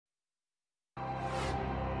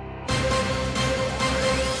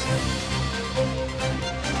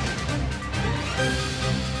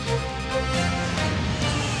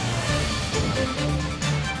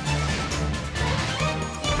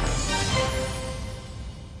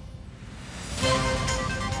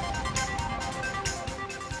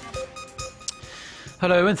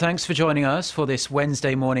Hello and thanks for joining us for this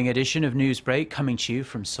Wednesday morning edition of Newsbreak, coming to you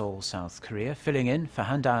from Seoul, South Korea. Filling in for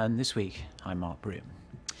Han Dan this week, I'm Mark Broom.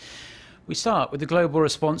 We start with the global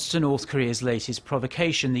response to North Korea's latest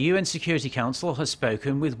provocation. The UN Security Council has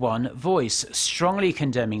spoken with one voice, strongly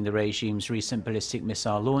condemning the regime's recent ballistic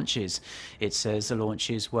missile launches. It says the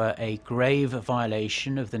launches were a grave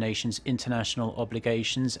violation of the nation's international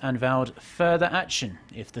obligations and vowed further action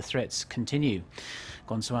if the threats continue.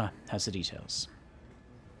 Gonsoa has the details.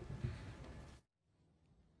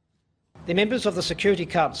 The members of the Security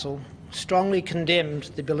Council strongly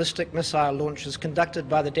condemned the ballistic missile launches conducted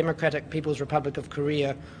by the Democratic People's Republic of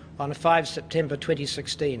Korea on 5 September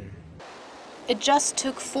 2016. It just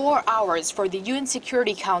took 4 hours for the UN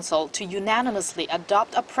Security Council to unanimously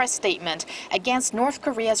adopt a press statement against North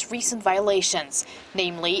Korea's recent violations,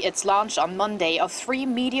 namely its launch on Monday of 3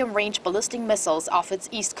 medium-range ballistic missiles off its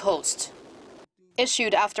east coast.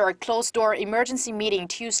 Issued after a closed-door emergency meeting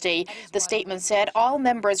Tuesday, the statement said all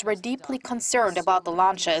members were deeply concerned about the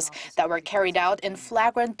launches that were carried out in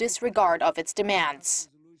flagrant disregard of its demands.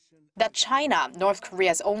 That China, North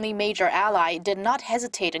Korea's only major ally, did not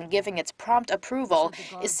hesitate in giving its prompt approval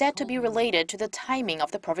is said to be related to the timing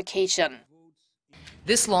of the provocation.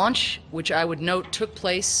 This launch, which I would note took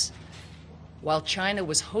place while China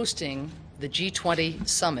was hosting the G20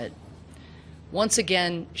 summit, once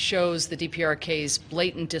again shows the DPRK's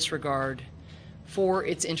blatant disregard for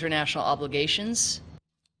its international obligations.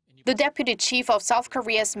 The deputy chief of South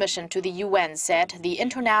Korea's mission to the UN said the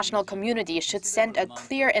international community should send a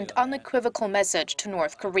clear and unequivocal message to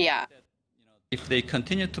North Korea. If they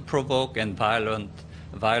continue to provoke and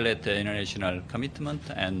violate the international commitment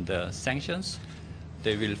and sanctions,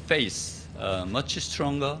 they will face much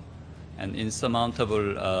stronger and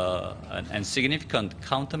insurmountable and significant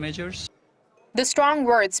countermeasures. The strong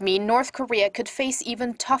words mean North Korea could face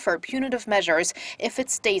even tougher punitive measures if it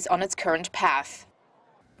stays on its current path.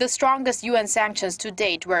 The strongest UN sanctions to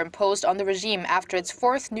date were imposed on the regime after its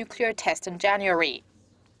 4th nuclear test in January.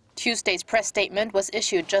 Tuesday's press statement was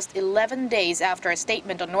issued just 11 days after a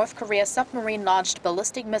statement on North Korea's submarine-launched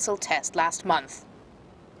ballistic missile test last month.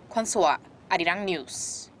 Kwon So-ah, Arirang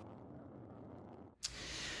News.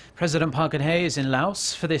 President Park Geun-hye is in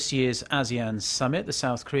Laos for this year's ASEAN summit. The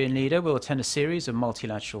South Korean leader will attend a series of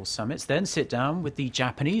multilateral summits, then sit down with the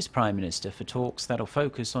Japanese Prime Minister for talks that will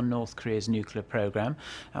focus on North Korea's nuclear program.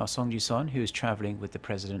 Our Song Ji-son, who is travelling with the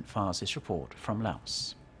president, files this report from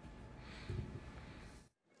Laos.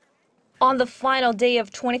 On the final day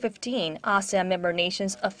of 2015, ASEAN member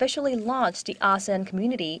nations officially launched the ASEAN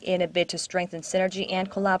community in a bid to strengthen synergy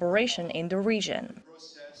and collaboration in the region.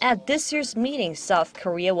 At this year's meeting, South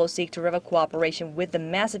Korea will seek to revive cooperation with the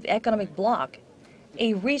massive economic bloc,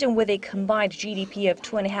 a region with a combined GDP of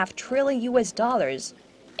 $2.5 trillion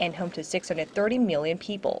and home to 630 million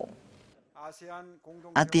people.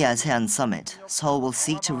 At the ASEAN summit, Seoul will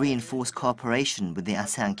seek to reinforce cooperation with the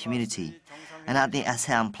ASEAN community. And at the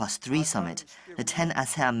ASEAN +3 summit, the 10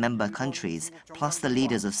 ASEAN member countries, plus the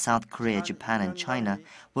leaders of South Korea, Japan and China,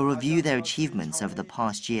 will review their achievements over the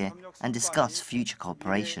past year and discuss future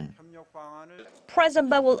cooperation. President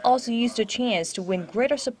Park will also use the chance to win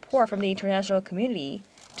greater support from the international community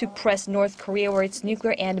to press North Korea over its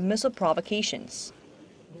nuclear and missile provocations.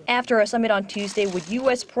 After a summit on Tuesday with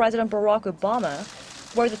U.S. President Barack Obama,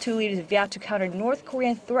 where the two leaders vowed to counter North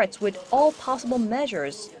Korean threats with all possible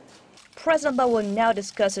measures, President Park will now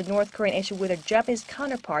discuss the North Korean issue with her Japanese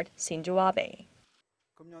counterpart, Shinzo Abe.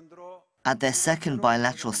 At their second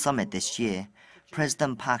bilateral summit this year,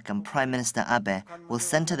 President Park and Prime Minister Abe will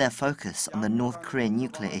center their focus on the North Korean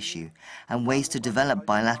nuclear issue and ways to develop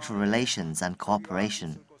bilateral relations and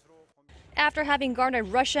cooperation. After having garnered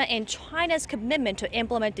Russia and China's commitment to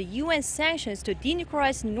implement the UN sanctions to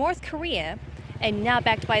denuclearize North Korea, and now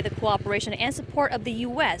backed by the cooperation and support of the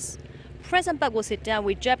U.S., President Park will sit down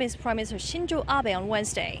with Japanese Prime Minister Shinzo Abe on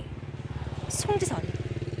Wednesday. Song Ji-son,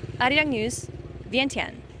 Arirang News,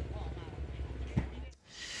 Vientiane.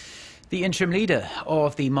 The interim leader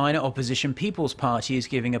of the minor opposition People's Party is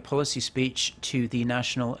giving a policy speech to the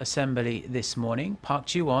National Assembly this morning. Park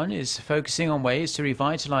Ji-won is focusing on ways to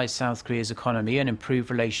revitalise South Korea's economy and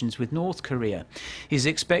improve relations with North Korea. He's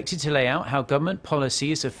expected to lay out how government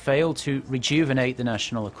policies have failed to rejuvenate the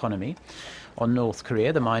national economy. On North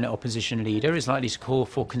Korea, the minor opposition leader is likely to call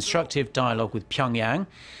for constructive dialogue with Pyongyang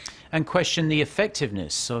and question the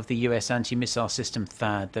effectiveness of the US anti-missile system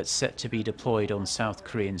THAAD that's set to be deployed on South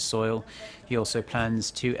Korean soil. He also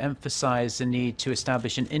plans to emphasize the need to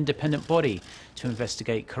establish an independent body to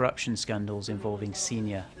investigate corruption scandals involving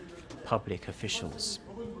senior public officials.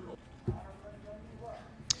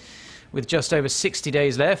 With just over 60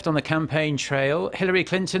 days left on the campaign trail, Hillary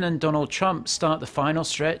Clinton and Donald Trump start the final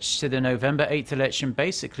stretch to the November 8th election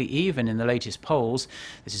basically even in the latest polls.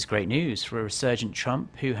 This is great news for a resurgent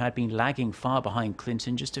Trump who had been lagging far behind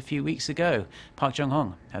Clinton just a few weeks ago. Park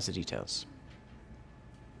Jong-hong has the details.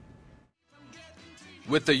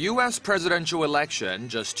 With the U.S. presidential election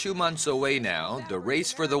just 2 months away now, the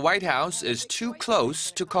race for the White House is too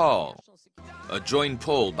close to call. A joint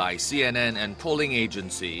poll by CNN and polling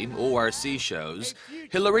agency ORC shows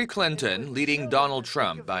Hillary Clinton leading Donald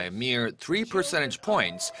Trump by a mere 3 percentage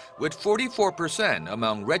points with 44%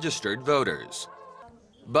 among registered voters.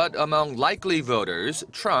 But among likely voters,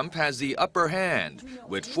 Trump has the upper hand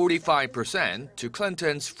with 45% to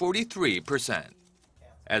Clinton's 43%.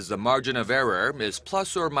 As the margin of error is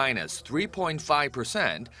plus or minus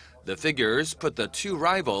 3.5%, the figures put the two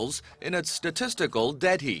rivals in a statistical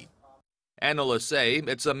dead heat. Analysts say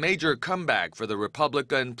it's a major comeback for the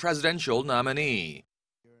Republican presidential nominee.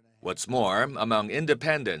 What's more, among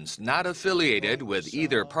independents not affiliated with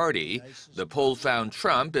either party, the poll found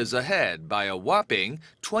Trump is ahead by a whopping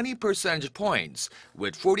 20 percentage points,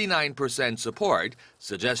 with 49% support,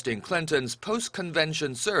 suggesting Clinton's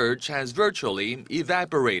post-convention surge has virtually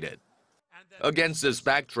evaporated. Against this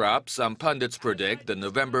backdrop, some pundits predict the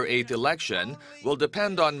November 8th election will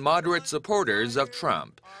depend on moderate supporters of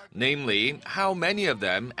Trump, namely how many of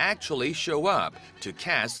them actually show up to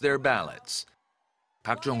cast their ballots.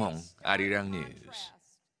 Park Jong-hong, Arirang News.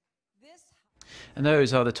 And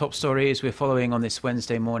those are the top stories we're following on this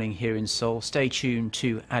Wednesday morning here in Seoul. Stay tuned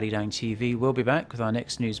to Arirang TV. We'll be back with our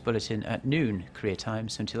next news bulletin at noon Korea time.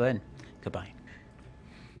 So until then, goodbye.